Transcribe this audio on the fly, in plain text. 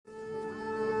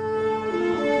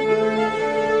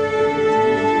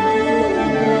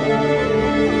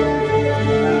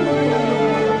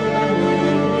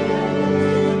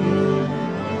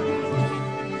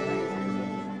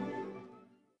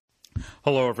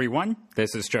everyone.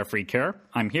 This is Jeffrey Kerr.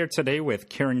 I'm here today with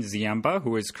Karen Ziemba,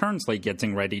 who is currently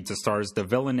getting ready to star as the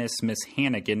villainous Miss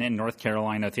Hannigan in North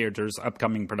Carolina Theater's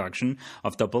upcoming production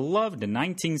of the beloved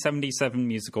 1977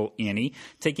 musical Annie,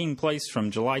 taking place from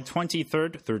July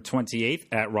 23rd through 28th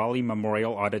at Raleigh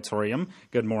Memorial Auditorium.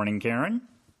 Good morning, Karen.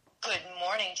 Good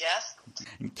morning, Jeff.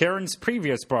 Karen's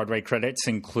previous Broadway credits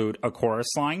include A Chorus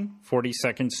Line,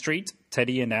 42nd Street,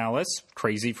 Teddy and Alice,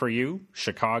 Crazy for You,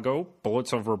 Chicago,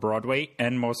 Bullets Over Broadway,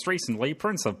 and most recently,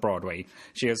 Prince of Broadway.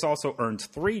 She has also earned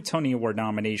 3 Tony Award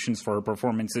nominations for her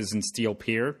performances in Steel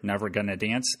Pier, Never Gonna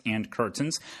Dance, and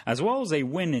Curtains, as well as a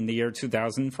win in the year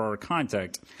 2000 for her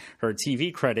conduct. Her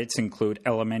TV credits include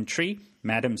Elementary,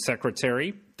 Madam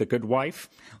Secretary, The Good Wife,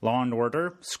 Law and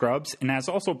Order, Scrubs, and has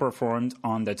also performed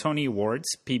on the Tony Awards,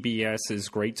 PBS's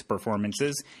Great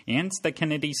Performances, and the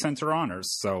Kennedy Center Honors.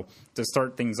 So, to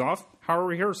start things off, how are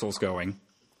rehearsals going?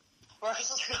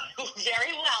 Rehearsals are going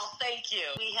very well, thank you.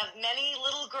 We have many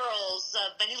little girls,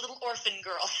 many little orphan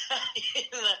girls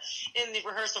in the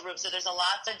rehearsal room, so there's a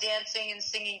lot of dancing and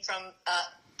singing from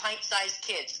pint-sized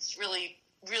kids. It's really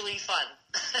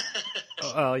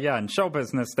fun. Yeah, in show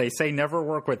business, they say never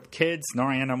work with kids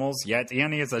nor animals, yet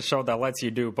Annie is a show that lets you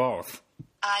do both.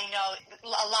 I know. A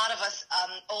lot of us,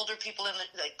 older people in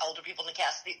the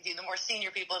cast, the more senior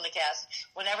people in the cast,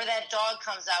 whenever that dog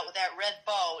comes out with that red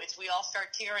bow, we all start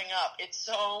tearing up. It's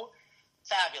so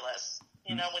fabulous.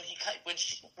 You know, I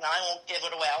won't give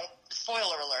it away. Spoiler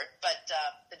alert, but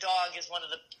the dog is one of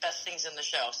the best things in the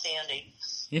show, Sandy,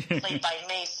 played by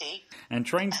Macy. And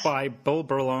trained by Bill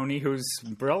Berloni, who's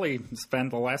really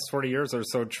spent the last 40 years or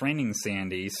so training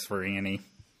Sandys for Annie.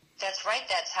 That's right.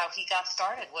 That's how he got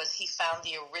started, was he found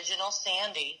the original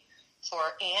Sandy for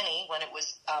Annie when it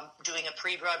was doing a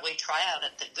pre-Broadway tryout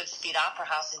at the Goodspeed Opera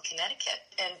House in Connecticut.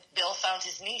 And Bill found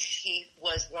his niche. He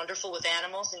was wonderful with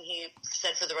animals, and he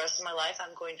said, for the rest of my life,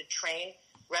 I'm going to train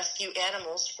rescue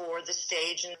animals for the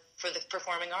stage and for the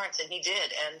performing arts. And he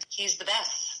did, and he's the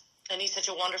best. And he's such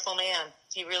a wonderful man.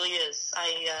 He really is.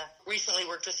 I recently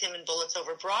worked with him in Bullets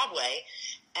Over Broadway,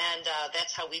 and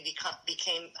that's how we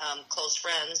became close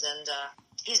friends. And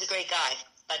he's a great guy.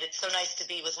 But it's so nice to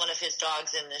be with one of his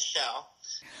dogs in this show.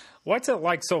 What's it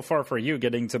like so far for you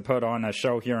getting to put on a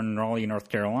show here in Raleigh, North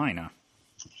Carolina?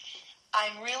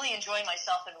 I'm really enjoying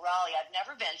myself in Raleigh. I've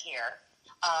never been here.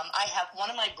 I have one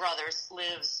of my brothers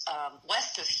lives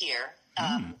west of here,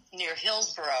 near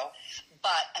Hillsborough.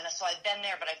 So I've been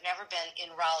there, but I've never been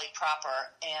in Raleigh proper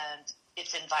and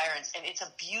its environs. And it's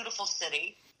a beautiful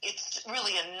city. It's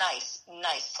really a nice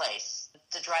place.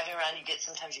 To driving around,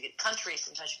 sometimes you get country,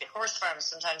 sometimes you get horse farms,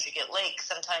 sometimes you get lakes,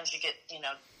 sometimes you get,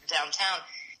 downtown.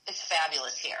 It's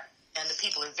fabulous here. And the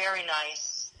people are very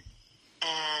nice.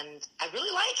 And I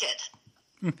really like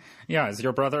it. Yeah, is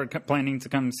your brother planning to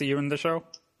come see you in the show?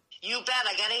 You bet.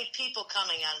 I got 8 people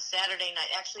coming on Saturday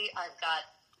night. Actually, I've got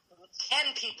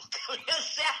 10 people coming on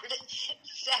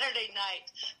Saturday night,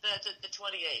 the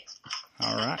 28th.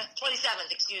 All right.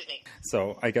 27th, excuse me.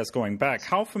 So, I guess going back,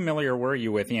 how familiar were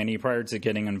you with Annie prior to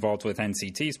getting involved with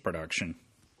NCT's production?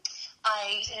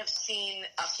 I have seen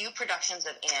a few productions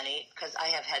of Annie because I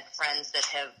have had friends that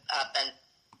have been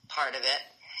part of it.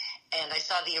 And I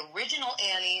saw the original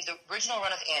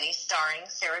run of Annie starring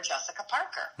Sarah Jessica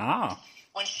Parker. Ah.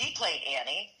 When she played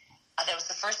Annie, that was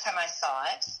the first time I saw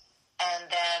it. And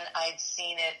then I'd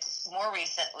seen it more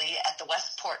recently at the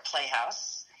Westport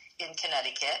Playhouse in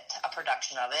Connecticut, a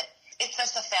production of it. It's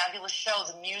just a fabulous show.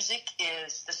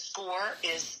 The score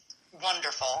is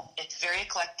wonderful. It's very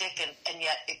eclectic, and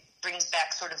yet it brings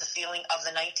back sort of the feeling of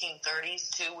the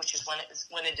 1930s, too, which is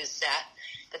when it is set,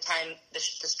 the time the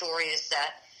story is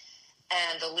set.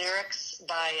 And the lyrics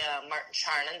by Martin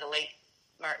Charnin, the late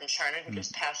Martin Charnin, who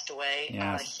just passed away,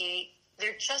 yes.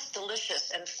 They're just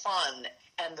delicious and fun.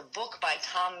 And the book by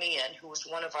Tom Meehan, who was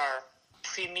one of our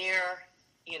premier,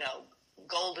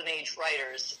 golden age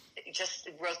writers, just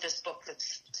wrote this book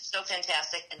that's so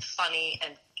fantastic and funny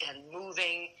and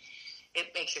moving. It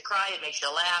makes you cry. It makes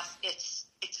you laugh. It's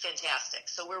fantastic.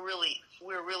 So we're really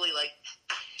like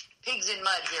pigs in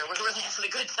mud here. We're really having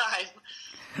a good time.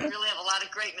 We really have a lot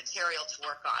of great material to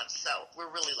work on. So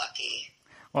we're really lucky.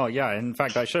 Well, yeah, in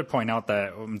fact, I should point out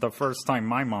that the first time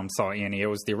my mom saw Annie, it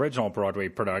was the original Broadway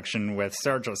production with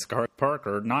Sarah Jessica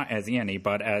Parker, not as Annie,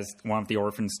 but as one of the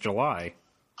orphans, July.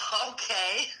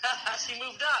 Okay, she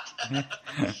moved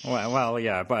up. well,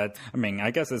 yeah, but,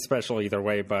 I guess it's special either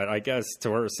way, but I guess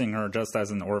to her, seeing her just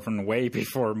as an orphan way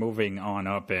before moving on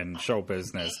up in show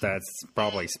business, that's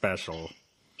probably special.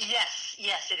 Yes,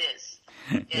 it is.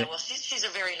 Yeah, well, she's a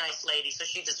very nice lady, so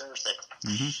she deserves it.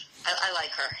 I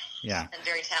like her. Yeah. And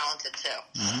very talented,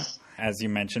 too. As you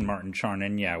mentioned, Martin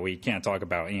Charnin, yeah, we can't talk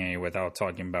about Annie without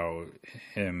talking about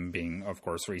him being, of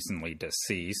course, recently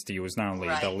deceased. He was not only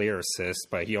the lyricist,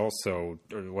 but he also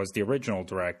was the original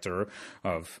director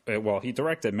of, he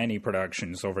directed many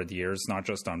productions over the years, not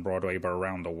just on Broadway, but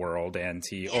around the world, and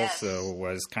he also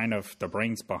was kind of the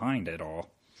brains behind it all.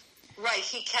 Right,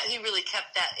 he really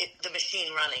kept the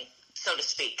machine running, so to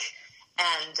speak,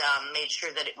 and made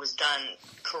sure that it was done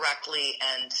correctly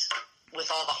and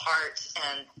with all the heart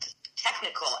and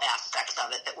technical aspects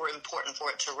of it that were important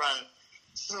for it to run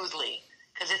smoothly,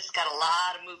 because it's got a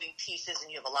lot of moving pieces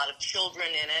and you have a lot of children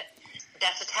in it.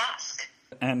 That's a task.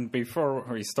 And before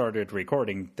we started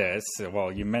recording this,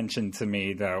 well, you mentioned to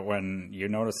me that when you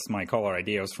noticed my caller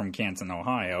ID was from Canton,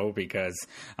 Ohio, because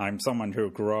I'm someone who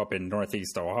grew up in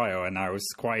Northeast Ohio, and I was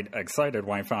quite excited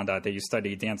when I found out that you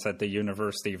studied dance at the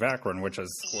University of Akron, which is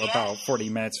about 40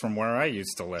 minutes from where I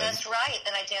used to live. That's right,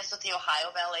 and I danced with the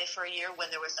Ohio Ballet for a year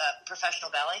when there was a professional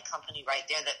ballet company right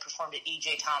there that performed at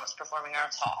E.J. Thomas Performing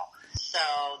Arts Hall. So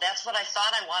that's what I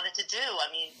thought I wanted to do. I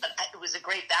mean, but it was a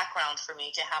great background for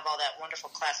me to have all that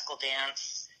wonderful classical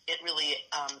dance. It really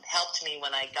helped me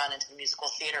when I got into musical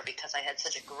theater because I had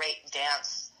such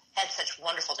such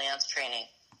wonderful dance training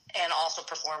and also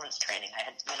performance training. I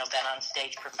had, been on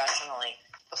stage professionally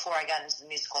before I got into the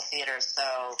musical theater,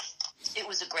 so it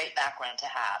was a great background to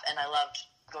have. And I loved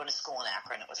going to school in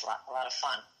Akron. It was a lot of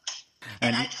fun.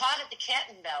 And I taught at the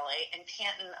Canton Ballet and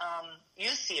Canton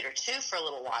Youth Theater, too, for a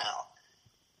little while.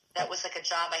 That was like a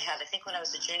job I had. I think when I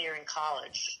was a junior in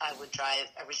college, I would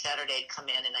drive every Saturday. I'd come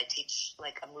in and I'd teach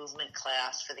like a movement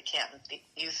class for the Canton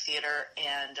Youth Theater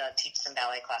and teach some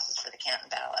ballet classes for the Canton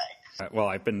Ballet. Well,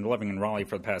 I've been living in Raleigh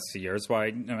for the past few years, but I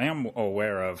am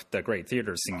aware of the great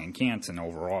theater scene in Canton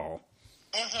overall.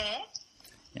 Mm-hmm.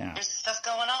 Yeah. There's stuff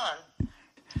going on.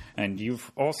 And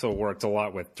you've also worked a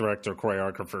lot with director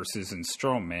choreographer Susan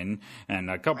Stroman, and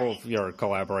a couple of your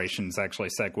collaborations actually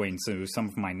segue into some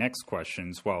of my next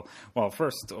questions. Well,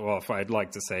 first off, I'd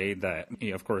like to say that,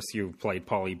 of course, you played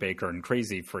Polly Baker in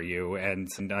Crazy for You, and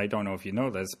I don't know if you know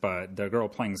this, but the girl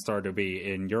playing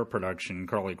Star-to-Be in your production,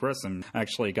 Carly Grissom,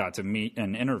 actually got to meet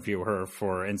and interview her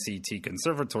for NCT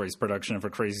Conservatory's production of A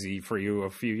Crazy for You a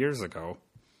few years ago.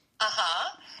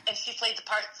 Uh-huh. And she played the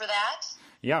part for that?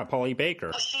 Yeah, Polly Baker.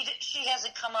 Oh, she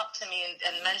hasn't come up to me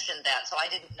and mentioned that, so I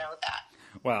didn't know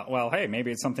that. Well, hey,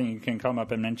 maybe it's something you can come up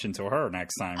and mention to her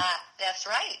next time. That's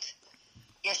right.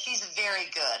 Yeah, she's very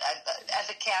good.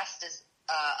 The cast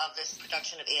of this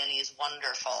production of Annie is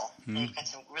wonderful. Mm-hmm. They've got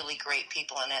some really great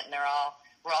people in it, and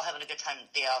we're all having a good time.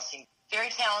 They all seem very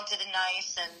talented and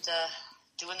nice and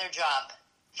doing their job.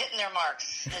 Hitting their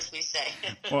marks, as we say.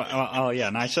 Yeah,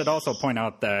 and I should also point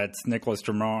out that Nicholas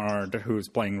Drummond, who's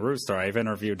playing Rooster, I've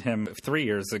interviewed him 3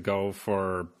 years ago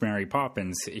for Mary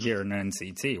Poppins here in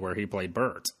NCT, where he played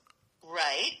Bert.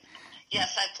 Right.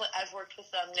 Yes, I've worked with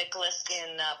Nicholas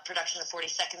in production of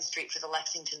 42nd Street for the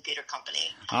Lexington Theater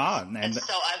Company. And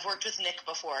so I've worked with Nick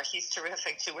before. He's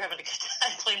terrific, too. We're having a good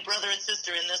time playing brother and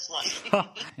sister in this one.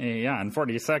 Yeah, and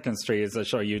 42nd Street is a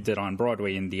show you did on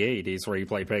Broadway in the 80s where you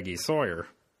played Peggy Sawyer.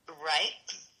 Right.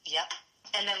 Yep.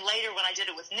 And then later when I did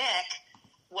it with Nick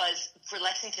was for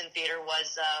Lexington Theater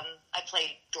I played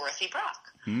Dorothy Brock.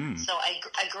 Mm. So I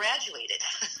graduated.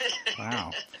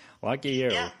 Wow. Lucky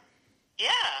you. Yeah.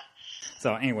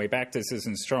 So anyway, back to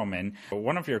Susan Stroman.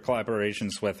 One of your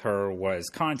collaborations with her was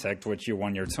Contact, which you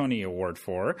won your Tony Award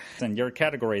for. And your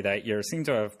category that year seemed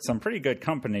to have some pretty good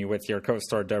company with your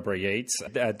co-star Deborah Yates,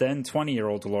 then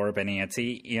 20-year-old Laura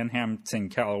Benanti, Ian Hampton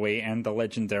Callaway, and the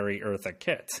legendary Eartha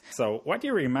Kitt. So what do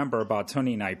you remember about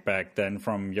Tony night back then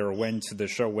from your win to the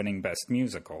show-winning Best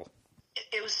Musical?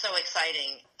 It was so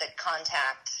exciting that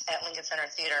Contact at Lincoln Center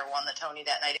Theater won the Tony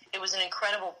that night. It was an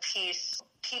incredible piece.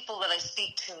 People that I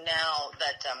speak to now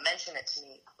that mention it to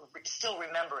me still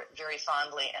remember it very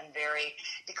fondly and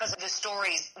because the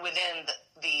stories within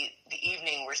the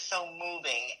evening were so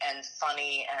moving and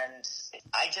funny, and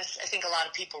I think a lot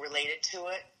of people related to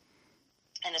it,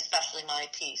 and especially my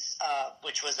piece,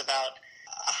 which was about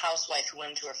a housewife who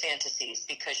went into her fantasies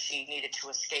because she needed to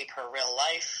escape her real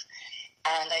life.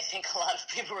 And I think a lot of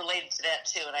people related to that,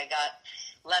 too. And I got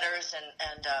letters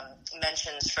and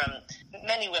mentions from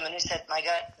many women who said, my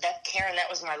God, Karen, that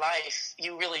was my life.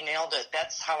 You really nailed it.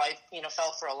 That's how I,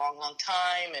 felt for a long, long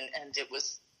time. And it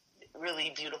was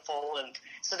really beautiful. And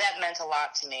so that meant a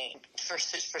lot to me. For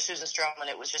Susan Stroman,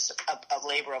 it was just a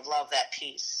labor of love, that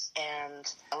piece. And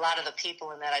a lot of the people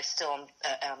in that I still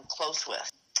am close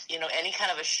with. Any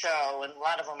kind of a show, and a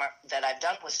lot of them that I've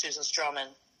done with Susan Stroman,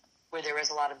 where there is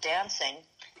a lot of dancing,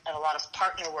 and a lot of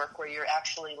partner work where you're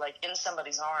actually like in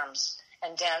somebody's arms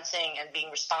and dancing and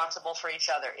being responsible for each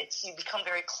other. You become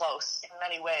very close in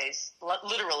many ways,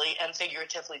 literally and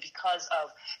figuratively, because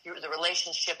of the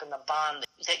relationship and the bond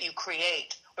that you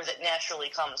create, or that naturally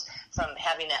comes from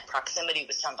having that proximity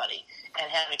with somebody and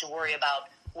having to worry about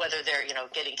whether they're,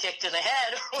 getting kicked in the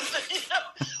head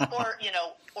or,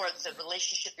 or the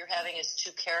relationship you're having as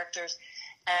two characters.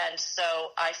 And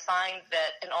so I find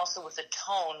that, and also with the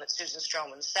tone that Susan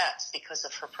Stroman sets because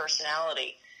of her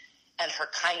personality and her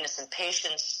kindness and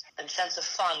patience and sense of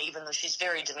fun, even though she's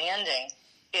very demanding,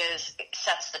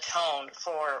 sets the tone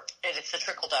for, and it's the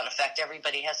trickle-down effect.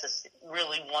 Everybody has this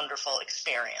really wonderful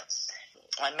experience.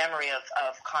 My memory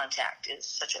of Contact is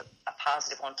such a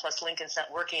positive one. Plus,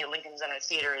 working at Lincoln Center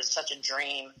Theater is such a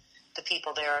dream. The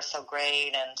people there are so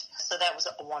great, and so that was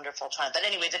a wonderful time. But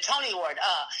anyway, the Tony Award,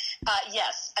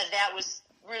 yes, and that was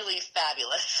really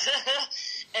fabulous.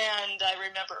 And I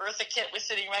remember Eartha Kitt was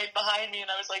sitting right behind me,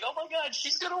 and I was like, oh my God,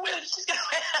 she's going to win, she's going to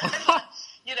win.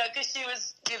 Because she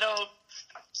was,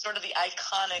 sort of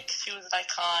she was an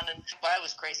icon, and I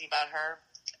was crazy about her.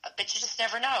 But you just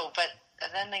never know.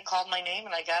 And then they called my name,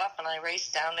 and I got up, and I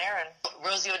raced down there, and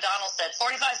Rosie O'Donnell said,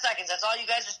 45 seconds, that's all you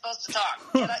guys are supposed to talk.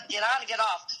 Get on and get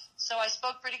off. So I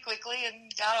spoke pretty quickly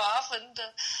and got off, and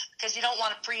because you don't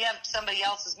want to preempt somebody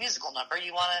else's musical number.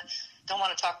 You don't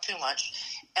want to talk too much.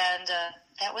 And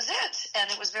that was it.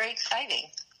 And it was very exciting.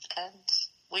 And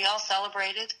we all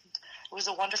celebrated. It was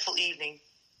a wonderful evening.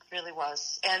 It really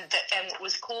was. And what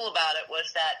was cool about it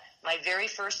was that my very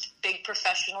first big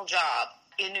professional job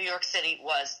in New York City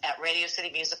was at Radio City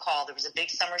Music Hall. There was a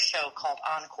big summer show called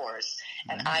Encores,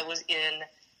 and I was in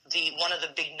one of the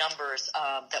big numbers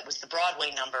that was the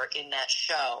Broadway number in that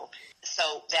show.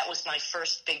 So that was my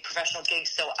first big professional gig,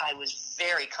 so I was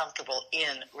very comfortable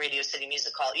in Radio City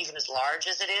Music Hall. Even as large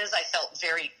as it is, I felt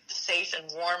very safe and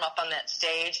warm up on that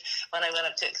stage when I went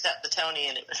up to accept the Tony,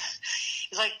 and it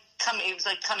was like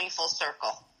coming full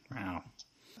circle. Wow.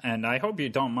 And I hope you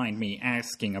don't mind me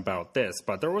asking about this,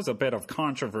 but there was a bit of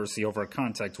controversy over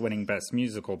Contact winning Best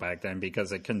Musical back then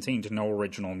because it contained no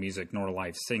original music nor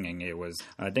live singing. It was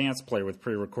a dance play with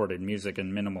pre-recorded music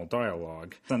and minimal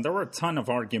dialogue. And there were a ton of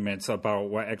arguments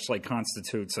about what actually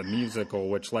constitutes a musical,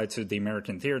 which led to the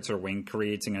American Theater Wing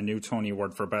creating a new Tony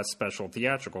Award for Best Special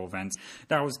Theatrical Events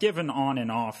that was given on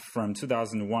and off from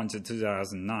 2001 to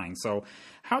 2009. So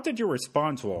how did you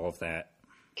respond to all of that?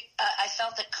 I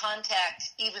felt that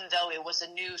Contact, even though it was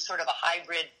a new sort of a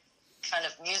hybrid kind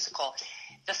of musical,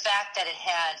 the fact that it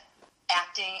had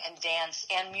acting and dance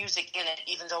and music in it,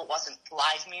 even though it wasn't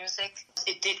live music,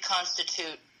 it did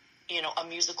constitute, a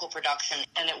musical production,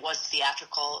 and it was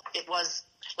theatrical. It was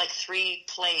like 3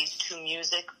 plays to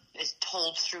music, is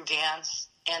told through dance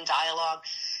and dialogue.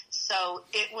 So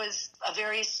it was a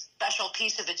very special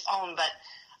piece of its own, but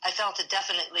I felt it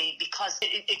definitely because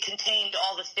it contained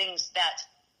all the things that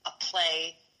a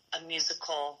play, a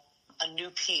musical, a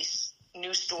new piece,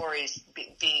 new stories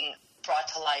being brought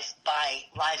to life by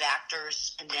live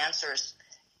actors and dancers.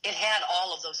 It had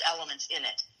all of those elements in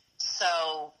it.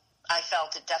 So I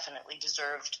felt it definitely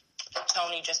deserved the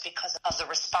Tony just because of the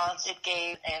response it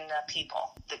gave in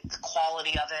people, the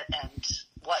quality of it, and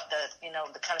what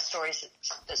the kind of stories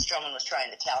that Stroman was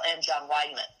trying to tell, and John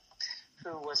Weidman,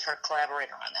 who was her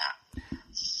collaborator on that.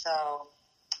 So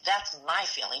that's my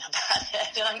feeling about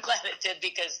it, and I'm glad it did,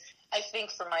 because I think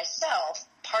for myself,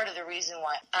 part of the reason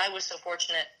why I was so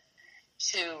fortunate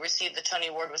to receive the Tony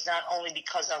Award was not only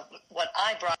because of what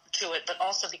I brought to it, but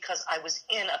also because I was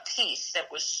in a piece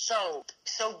that was so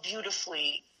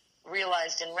beautifully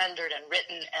realized and rendered and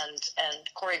written and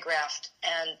choreographed.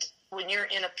 And when you're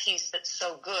in a piece that's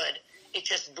so good, it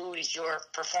just buoys your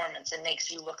performance and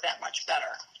makes you look that much better,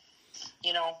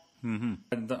 Mm-hmm.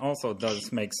 It also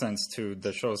does make sense to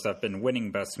the shows that have been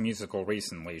winning Best Musical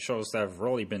recently, shows that have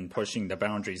really been pushing the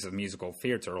boundaries of musical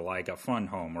theater, like A Fun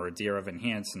Home, or Dear Evan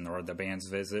Hansen, or The Band's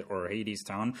Visit, or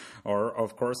Hadestown, or,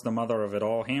 of course, the mother of it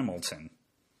all, Hamilton.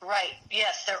 Right.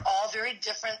 Yes, they're all very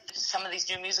different. Some of these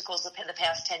new musicals in the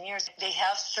past 10 years, they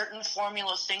have certain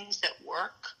formula things that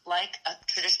work like a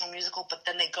traditional musical, but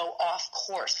then they go off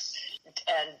course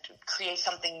and create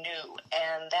something new.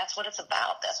 And that's what it's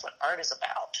about. That's what art is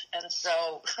about. And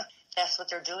so that's what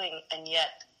they're doing, and yet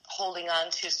holding on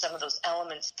to some of those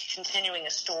elements, continuing a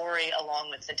story along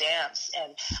with the dance.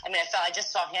 And I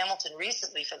just saw Hamilton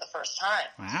recently for the first time.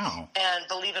 Wow. And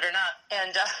believe it or not,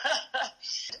 and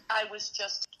I was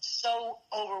just so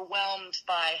overwhelmed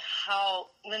by how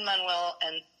Lin-Manuel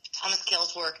and Thomas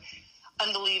Kael's work,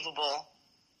 unbelievable.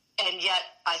 And yet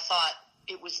I thought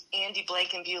it was Andy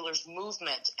Blankenbuehler's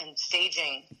movement and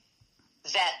staging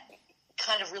that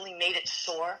kind of really made it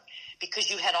soar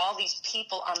because you had all these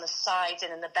people on the sides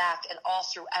and in the back and all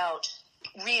throughout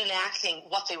reenacting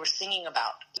what they were singing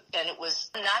about. And it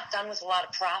was not done with a lot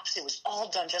of props. It was all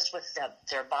done just with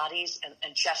their bodies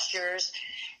and gestures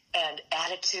and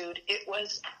attitude. It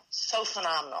was so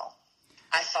phenomenal.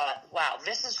 I thought, wow,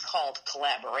 this is called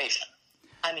collaboration.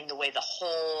 I mean, the way the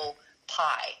whole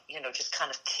pie, just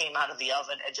kind of came out of the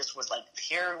oven and just was like,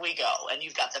 here we go. And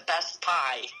you've got the best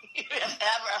pie you have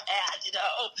ever had,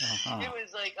 Uh-huh. It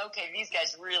was like, okay, these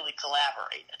guys really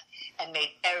collaborated and made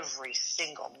every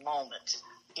single moment,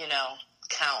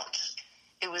 count.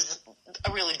 It was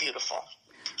a really beautiful.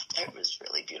 It was a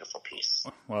really beautiful piece.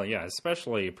 Well, yeah,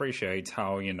 especially appreciate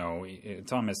how,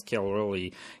 Thomas Kell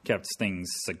really kept things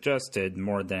suggested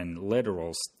more than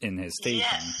literal in his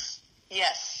statement.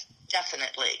 Yes,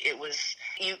 definitely. It was,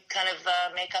 you kind of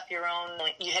make up your own,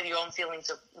 you have your own feelings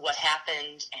of what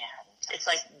happened, and it's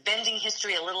like bending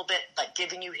history a little bit, but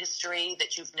giving you history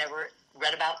that you've never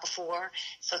read about before.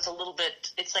 So it's a little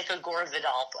bit, it's like a Gore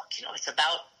Vidal book, it's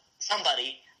about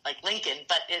somebody like Lincoln,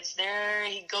 but it's there,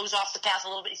 he goes off the path a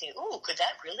little bit. You think, ooh, could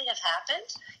that really have happened?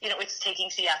 It's taking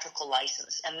theatrical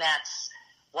license, and that's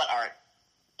what art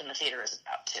in the theater is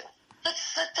about, too.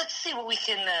 Let's see what we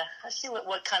can, let's see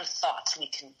what kind of thoughts we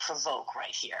can provoke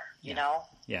right here, you know?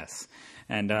 Yes.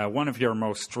 And one of your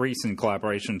most recent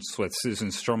collaborations with Susan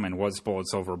Stroman was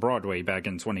Bullets Over Broadway back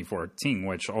in 2014,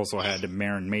 which also had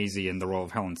Marin Mazzie in the role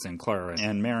of Helen Sinclair.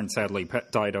 And Marin sadly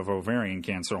died of ovarian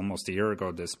cancer almost a year ago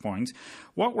at this point.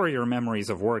 What were your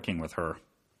memories of working with her?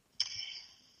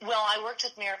 Well, I worked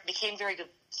with became very good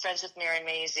friends with Marin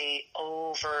Mazzie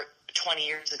over 20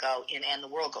 years ago in And the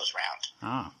World Goes Round.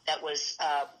 Ah. That was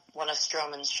one of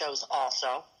Stroman's shows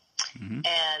also. Mm-hmm.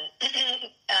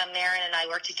 And Marin and I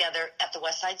worked together at the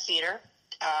West Side Theater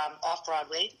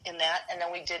off-Broadway in that, and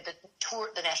then we did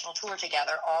the national tour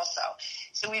together also.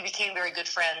 So we became very good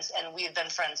friends, and we have been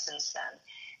friends since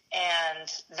then. And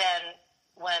then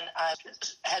when I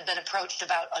had been approached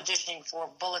about auditioning for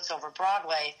Bullets Over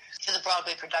Broadway, for the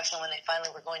Broadway production, when they finally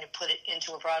were going to put it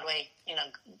into a Broadway,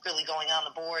 really going on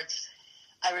the boards,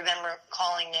 I remember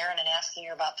calling Marin and asking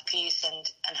her about the piece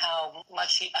and how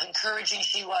much encouraging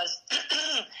she was,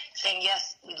 saying,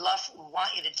 yes, we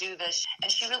want you to do this.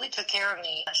 And she really took care of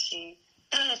me. She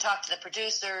talked to the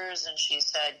producers, and she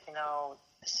said,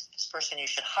 this person you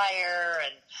should hire,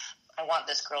 and I want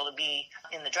this girl to be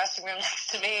in the dressing room next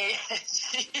to me.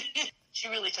 She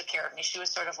really took care of me. She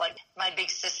was sort of like my big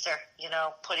sister,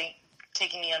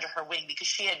 taking me under her wing, because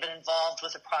she had been involved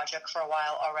with the project for a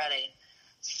while already.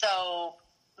 So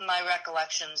my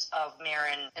recollections of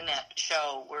Marin in that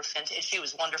show were fantastic. She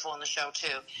was wonderful in the show,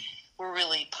 too. Were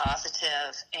really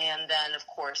positive. And then, of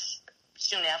course,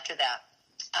 soon after that,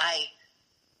 I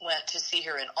went to see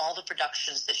her in all the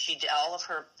productions that she did, all of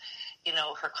her,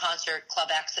 her concert club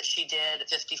acts that she did at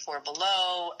 54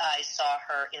 Below. I saw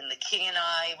her in The King and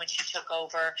I when she took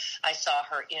over. I saw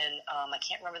her in, I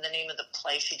can't remember the name of the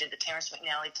play. She did the Terrence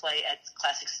McNally play at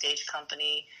Classic Stage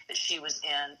Company that she was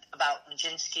in about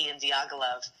Nijinsky and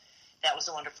Diaghilev. That was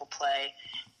a wonderful play.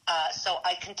 So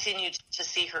I continued to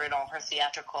see her in all her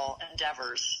theatrical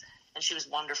endeavors, and she was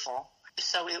wonderful.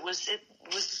 So it was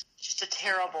just a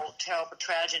terrible, terrible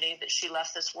tragedy that she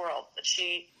left this world. But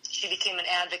she became an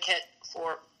advocate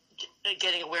for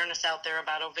getting awareness out there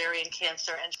about ovarian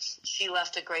cancer, and she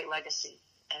left a great legacy.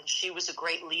 And she was a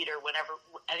great leader whenever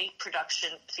any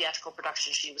theatrical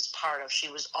production she was part of. She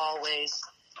was always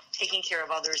taking care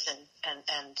of others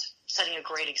and setting a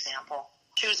great example.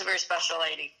 She was a very special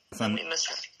lady, and we miss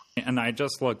her. And I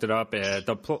just looked it up.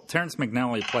 The Terrence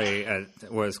McNally play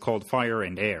was called Fire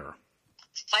and Air.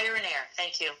 Fire and Air,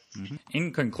 thank you. Mm-hmm.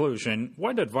 In conclusion,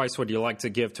 what advice would you like to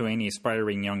give to any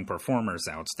aspiring young performers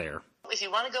out there? If you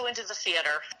want to go into the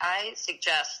theater, I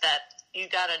suggest that you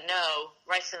got to know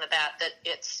right from the bat that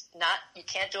it's not, you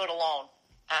can't do it alone.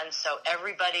 And so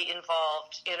everybody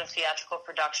involved in a theatrical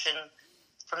production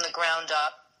from the ground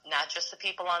up, not just the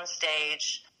people on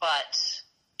stage, but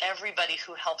everybody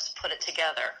who helps put it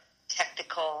together,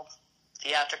 technical,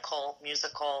 theatrical,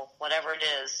 musical, whatever it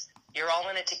is, you're all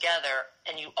in it together,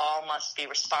 and you all must be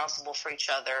responsible for each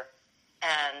other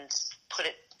and put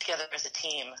it together as a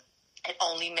team. It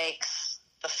only makes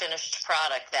the finished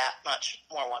product that much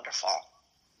more wonderful,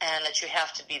 and that you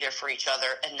have to be there for each other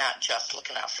and not just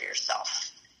looking out for yourself.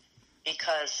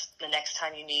 Because the next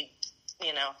time you need,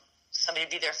 somebody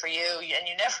to be there for you, and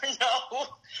you never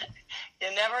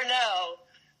know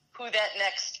who that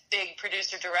next big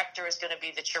producer director is going to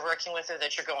be that you're working with or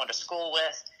that you're going to school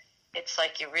with. It's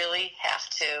like you really have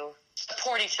to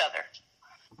support each other,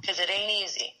 because it ain't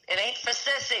easy. It ain't for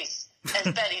sissies, as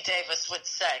Betty Davis would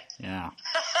say. Yeah.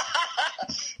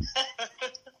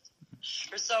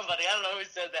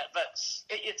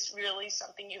 is really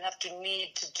something you have to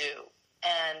need to do,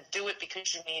 and do it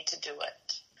because you need to do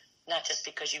it, not just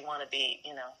because you want to be,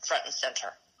 front and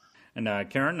center. And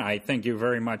Karen, I thank you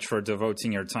very much for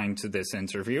devoting your time to this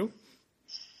interview.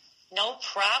 No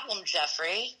problem,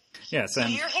 Jeffrey. Yes, so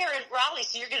you're here in Raleigh,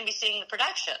 so you're going to be seeing the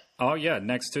production. Oh, yeah,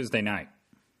 next Tuesday night.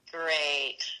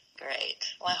 Great.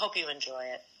 Well, I hope you enjoy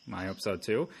it. I hope so,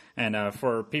 too. And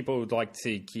for people who'd like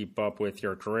to keep up with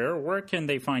your career, where can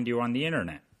they find you on the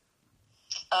internet?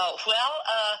 Oh, well,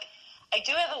 I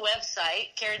do have a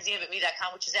website,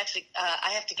 KarenZiemBatMe.com, which is actually,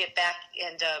 I have to get back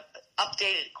and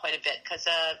update it quite a bit because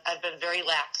I've been very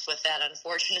lax with that,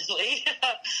 unfortunately.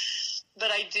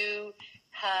 But I do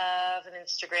have an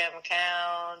Instagram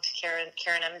account, Karen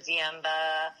M.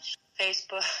 Ziemba,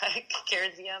 Facebook,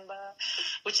 Karen Ziemba,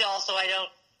 which also I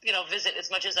don't, visit as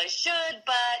much as I should,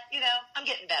 but, I'm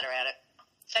getting better at it.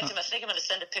 In fact, I think I'm going to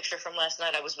send a picture from last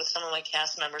night. I was with some of my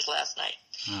cast members last night.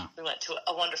 Oh. We went to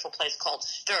a wonderful place called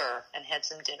Stir and had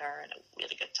some dinner, and we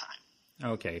had a good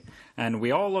time. Okay. And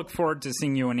we all look forward to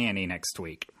seeing you and Annie next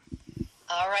week.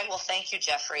 All right. Well, thank you,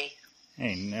 Jeffrey.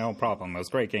 Hey, no problem. It was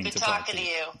great getting to talk to you. Good talking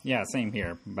to you. Yeah, same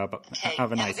here. Bye-bye. Okay.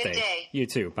 Have a nice day. You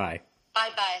too. Bye.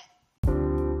 Bye-bye.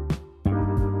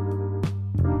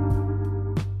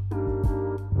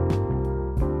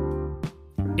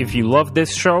 If you love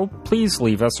this show, please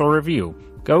leave us a review.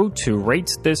 Go to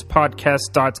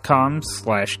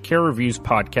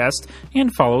ratethispodcast.com/carereviewspodcast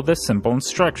and follow the simple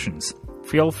instructions.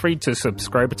 Feel free to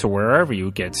subscribe to wherever you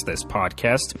get this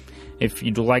podcast. If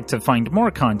you'd like to find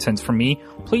more content from me,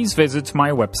 please visit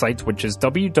my website, which is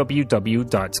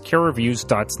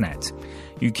www.carereviews.net.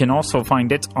 You can also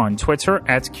find it on Twitter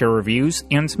 @CareReviews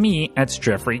and me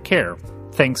 @JeffreyCare.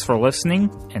 Thanks for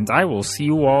listening, and I will see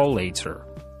you all later.